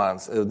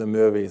icons of the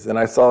movies. And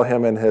I saw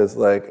him in his,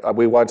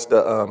 we watched,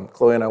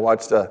 Chloe and I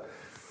watched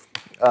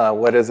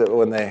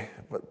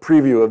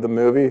preview of the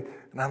movie.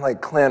 And I'm like,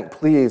 Clint,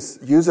 please,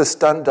 use a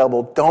stunt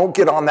double. Don't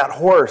get on that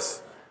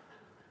horse.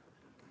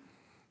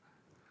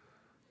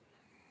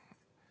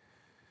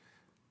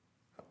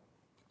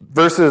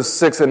 Verses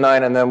 6 and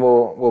 9, and then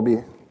we'll be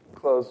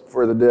closed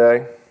for the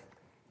day.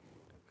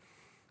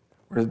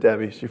 Where's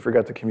Debbie? She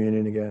forgot the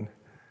communion again.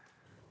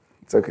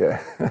 It's okay.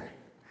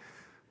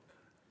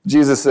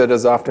 Jesus said,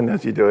 as often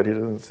as you do it, he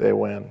doesn't say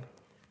when.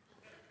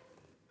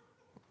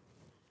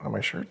 Oh,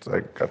 my shirt's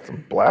got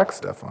some black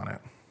stuff on it.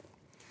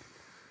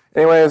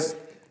 Anyways,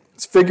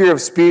 it's figure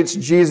of speech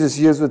Jesus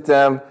used with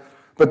them,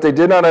 but they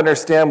did not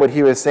understand what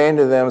he was saying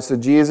to them. So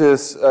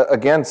Jesus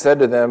again said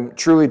to them,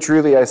 truly,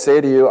 truly, I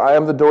say to you, I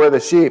am the door of the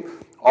sheep.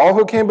 All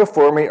who came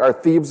before me are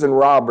thieves and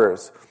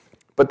robbers,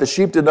 but the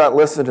sheep did not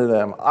listen to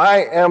them.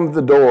 I am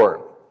the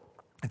door.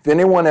 If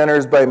anyone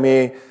enters by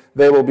me,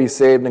 they will be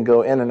saved and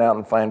go in and out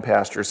and find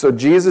pasture. So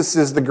Jesus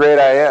is the great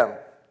I am.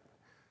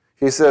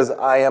 He says,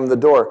 I am the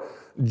door.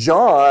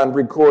 John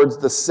records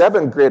the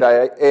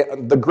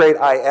the great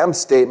I am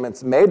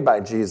statements made by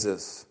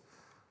Jesus.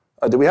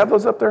 Do we have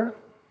those up there?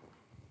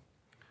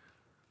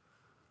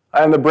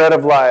 I am the bread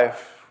of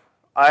life.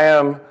 I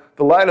am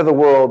the light of the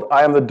world.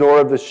 I am the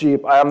door of the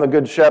sheep. I am the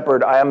good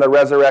shepherd. I am the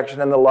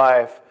resurrection and the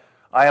life.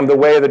 I am the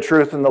way, the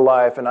truth, and the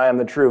life, and I am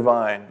the true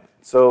vine.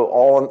 So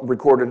all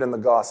recorded in the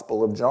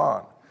Gospel of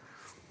John.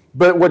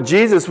 But what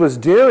Jesus was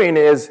doing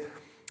is,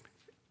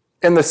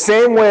 in the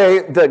same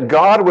way that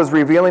God was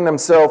revealing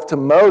himself to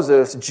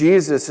Moses,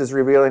 Jesus is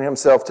revealing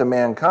himself to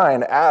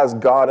mankind as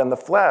God in the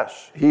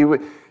flesh.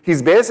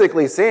 He's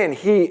basically saying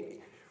he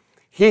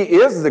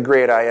is the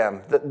great I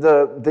am,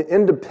 the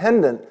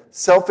independent,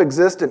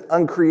 self-existent,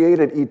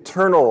 uncreated,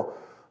 eternal,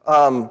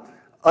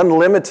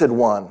 unlimited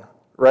one,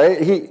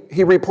 right?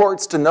 He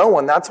reports to no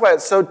one. That's why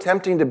it's so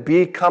tempting to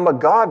become a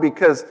God,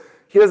 because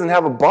he doesn't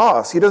have a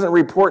boss. He doesn't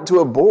report to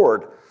a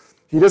board.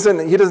 He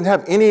doesn't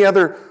have any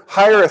other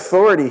higher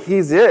authority.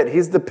 He's it.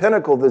 He's the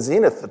pinnacle, the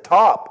zenith, the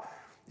top.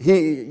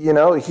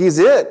 He's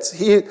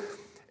it.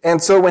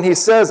 And so when he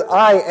says,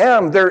 I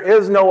am, there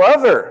is no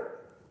other.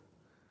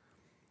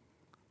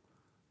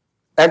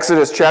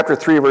 Exodus chapter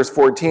 3, verse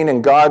 14,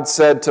 and God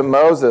said to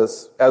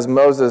Moses, as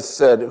Moses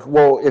said,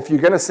 well, if you're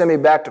going to send me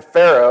back to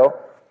Pharaoh,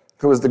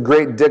 who was the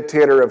great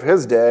dictator of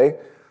his day,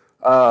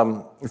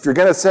 if you're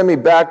going to send me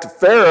back to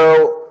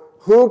Pharaoh,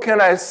 who can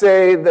I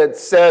say that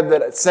said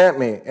that it sent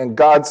me? And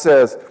God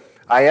says,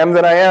 I am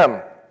that I am.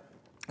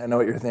 I know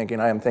what you're thinking.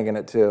 I am thinking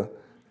it too.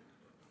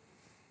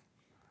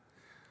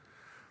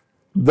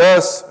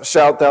 Thus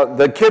shalt thou,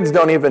 the kids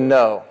don't even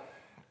know.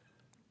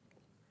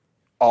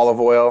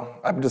 Olive oil.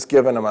 I'm just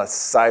giving them a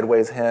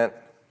sideways hint.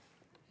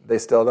 They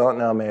still don't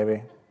know,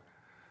 maybe.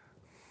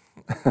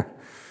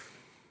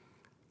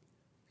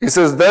 He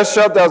says, thus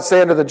shalt thou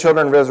say unto the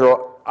children of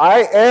Israel,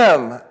 I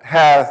am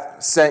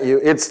hath sent you.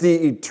 It's the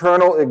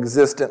eternal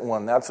existent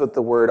one. That's what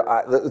the word,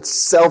 it's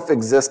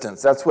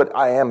self-existence. That's what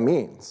I am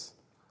means.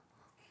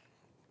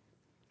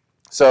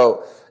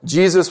 So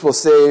Jesus will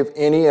save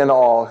any and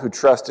all who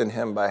trust in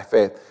him by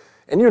faith.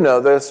 And you know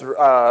this,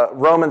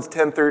 Romans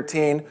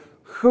 10:13,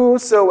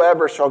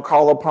 whosoever shall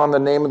call upon the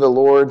name of the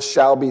Lord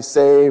shall be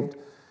saved.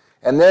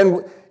 And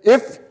then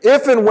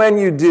if and when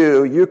you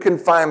do, you can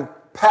find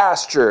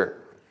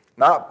pasture,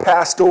 not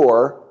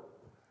pastor,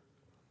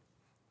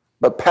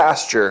 but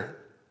pasture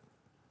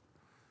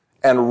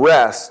and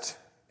rest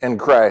in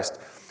Christ.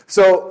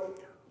 So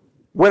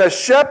when a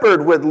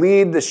shepherd would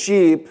lead the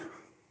sheep,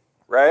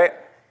 right,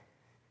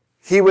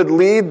 he would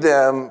lead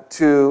them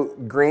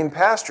to green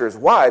pastures.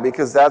 Why?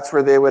 Because that's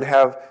where they would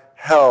have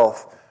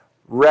health,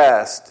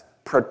 rest,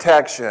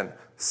 protection,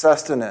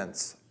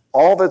 sustenance,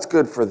 all that's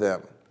good for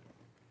them.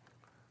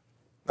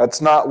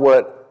 That's not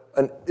what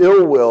an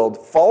ill-willed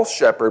false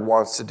shepherd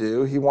wants to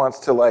do. He wants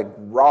to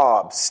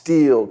rob,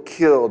 steal,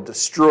 kill,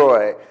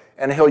 destroy,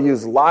 and he'll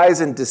use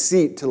lies and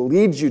deceit to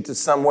lead you to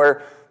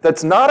somewhere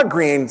that's not a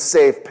green,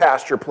 safe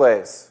pasture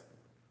place.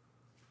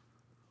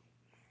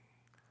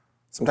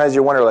 Sometimes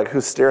you wonder,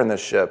 who's steering this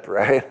ship,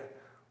 right?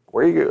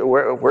 Where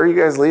are you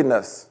guys leading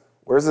us?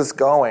 Where's this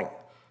going?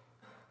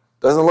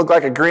 Doesn't look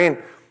like a green,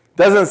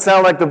 doesn't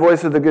sound like the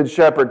voice of the good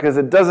shepherd, because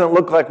it doesn't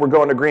look like we're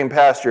going to green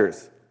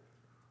pastures.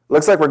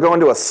 Looks like we're going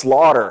to a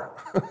slaughter,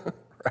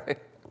 right?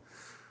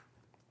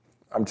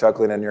 I'm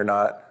chuckling and you're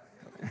not.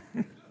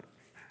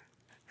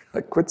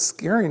 Quit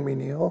scaring me,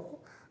 Neal.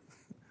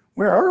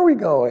 Where are we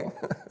going?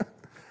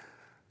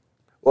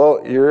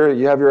 Well, you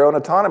have your own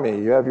autonomy.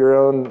 You have your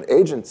own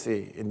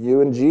agency, and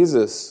you and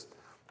Jesus.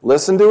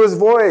 Listen to his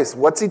voice.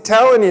 What's he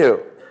telling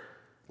you?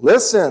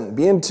 Listen,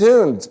 be in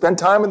tune, spend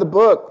time in the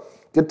book,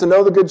 get to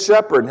know the good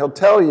shepherd, and he'll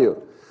tell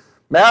you.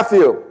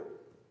 Matthew,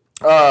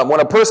 when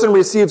a person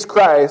receives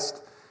Christ,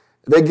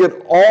 they get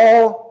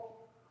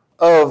all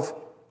of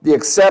the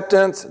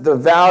acceptance, the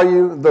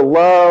value, the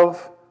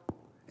love,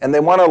 and they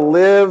want to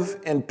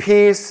live in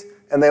peace,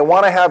 and they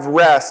want to have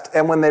rest.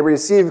 And when they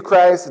receive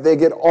Christ, they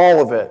get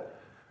all of it.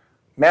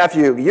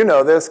 Matthew, you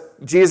know this.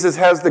 Jesus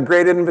has the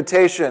great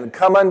invitation,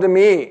 come unto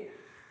me.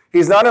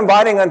 He's not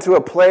inviting unto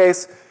a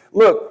place.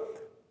 Look,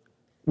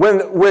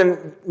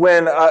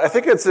 when I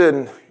think it's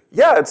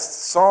it's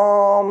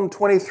Psalm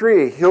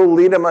 23. He'll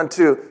lead them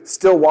unto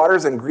still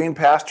waters and green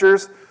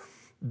pastures.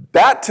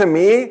 That, to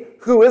me,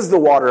 who is the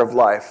water of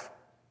life?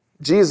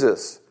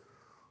 Jesus.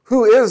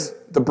 Who is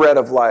the bread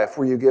of life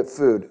where you get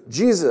food?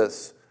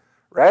 Jesus,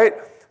 right?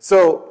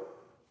 So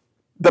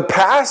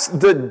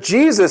The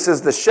Jesus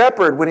is the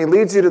shepherd. When he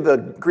leads you to the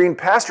green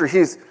pasture,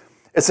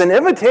 it's an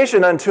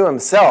invitation unto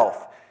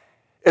himself.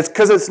 It's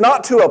because it's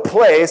not to a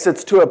place,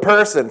 it's to a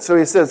person. So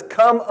he says,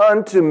 come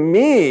unto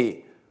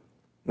me,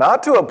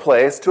 not to a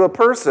place, to a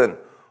person.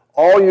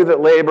 All you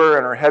that labor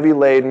and are heavy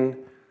laden,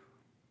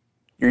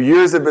 your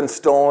years have been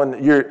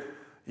stolen.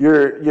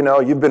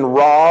 You've been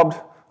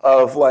robbed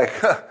of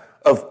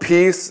of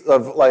peace,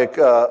 of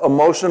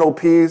emotional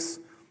peace.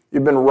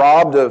 You've been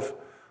robbed of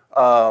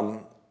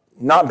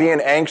not being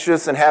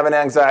anxious and having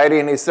anxiety.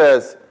 And he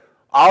says,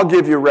 I'll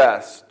give you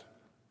rest.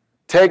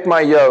 Take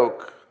my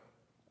yoke.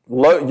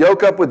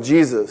 Yoke up with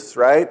Jesus,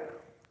 right?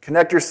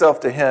 Connect yourself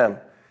to him.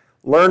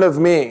 Learn of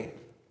me.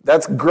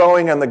 That's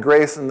growing in the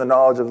grace and the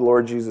knowledge of the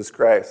Lord Jesus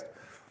Christ.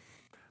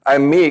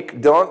 I'm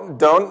meek.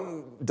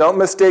 Don't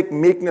mistake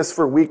meekness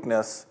for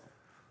weakness.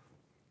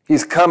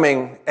 He's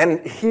coming,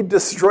 and he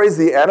destroys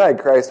the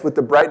Antichrist with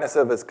the brightness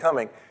of his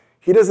coming.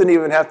 He doesn't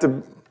even have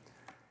to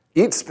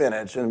eat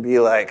spinach and be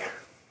like,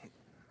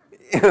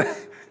 he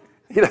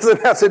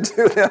doesn't have to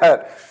do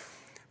that.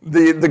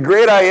 The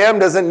great I am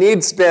doesn't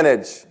need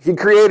spinach. He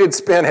created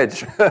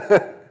spinach.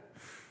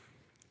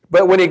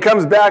 But when he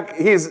comes back,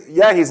 he's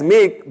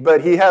meek,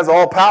 but he has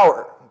all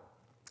power.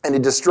 And he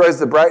destroys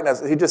the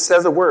brightness. He just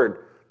says a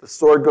word. The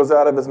sword goes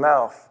out of his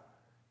mouth.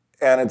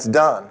 And it's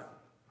done.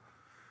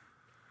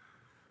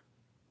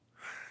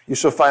 You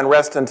shall find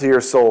rest unto your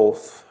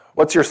souls.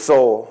 What's your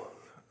soul?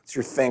 It's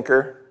your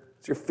thinker.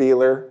 It's your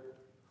feeler.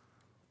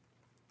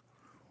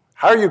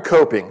 How are you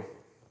coping?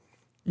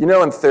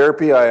 In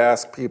therapy, I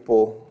ask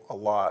people a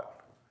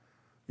lot.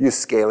 Use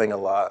scaling a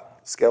lot.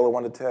 Scale of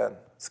 1 to 10.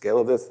 Scale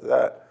of this to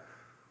that.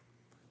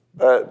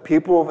 But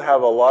people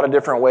have a lot of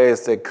different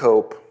ways they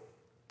cope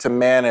to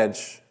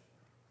manage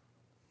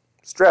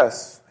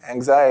stress,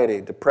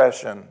 anxiety,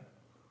 depression,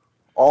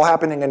 all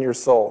happening in your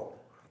soul.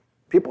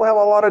 People have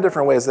a lot of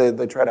different ways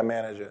they try to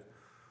manage it.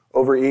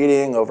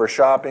 Overeating, over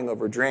shopping,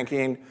 over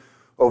drinking,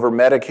 over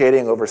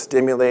medicating, over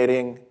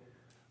stimulating.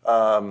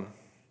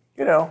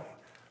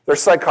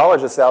 There's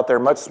psychologists out there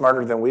much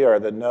smarter than we are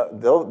that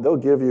they'll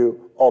give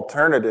you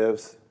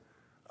alternatives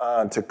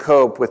to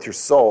cope with your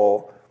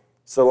soul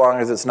so long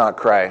as it's not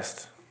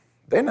Christ.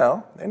 They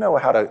know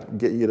how to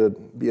get you to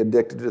be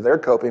addicted to their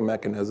coping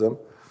mechanism.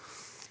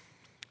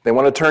 They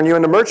want to turn you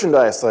into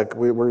merchandise like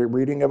we were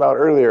reading about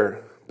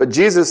earlier. But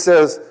Jesus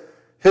says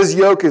his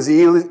yoke is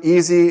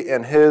easy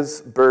and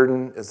his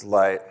burden is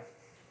light.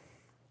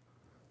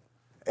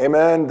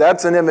 Amen.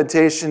 That's an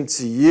invitation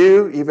to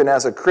you, even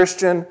as a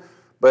Christian,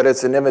 but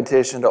it's an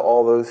invitation to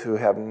all those who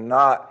have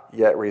not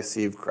yet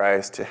received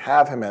Christ to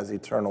have him as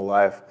eternal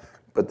life.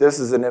 But this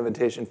is an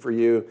invitation for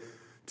you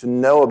to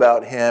know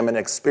about him and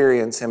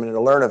experience him and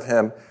to learn of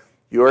him.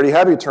 You already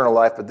have eternal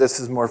life, but this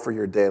is more for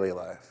your daily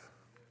life.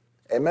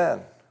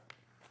 Amen.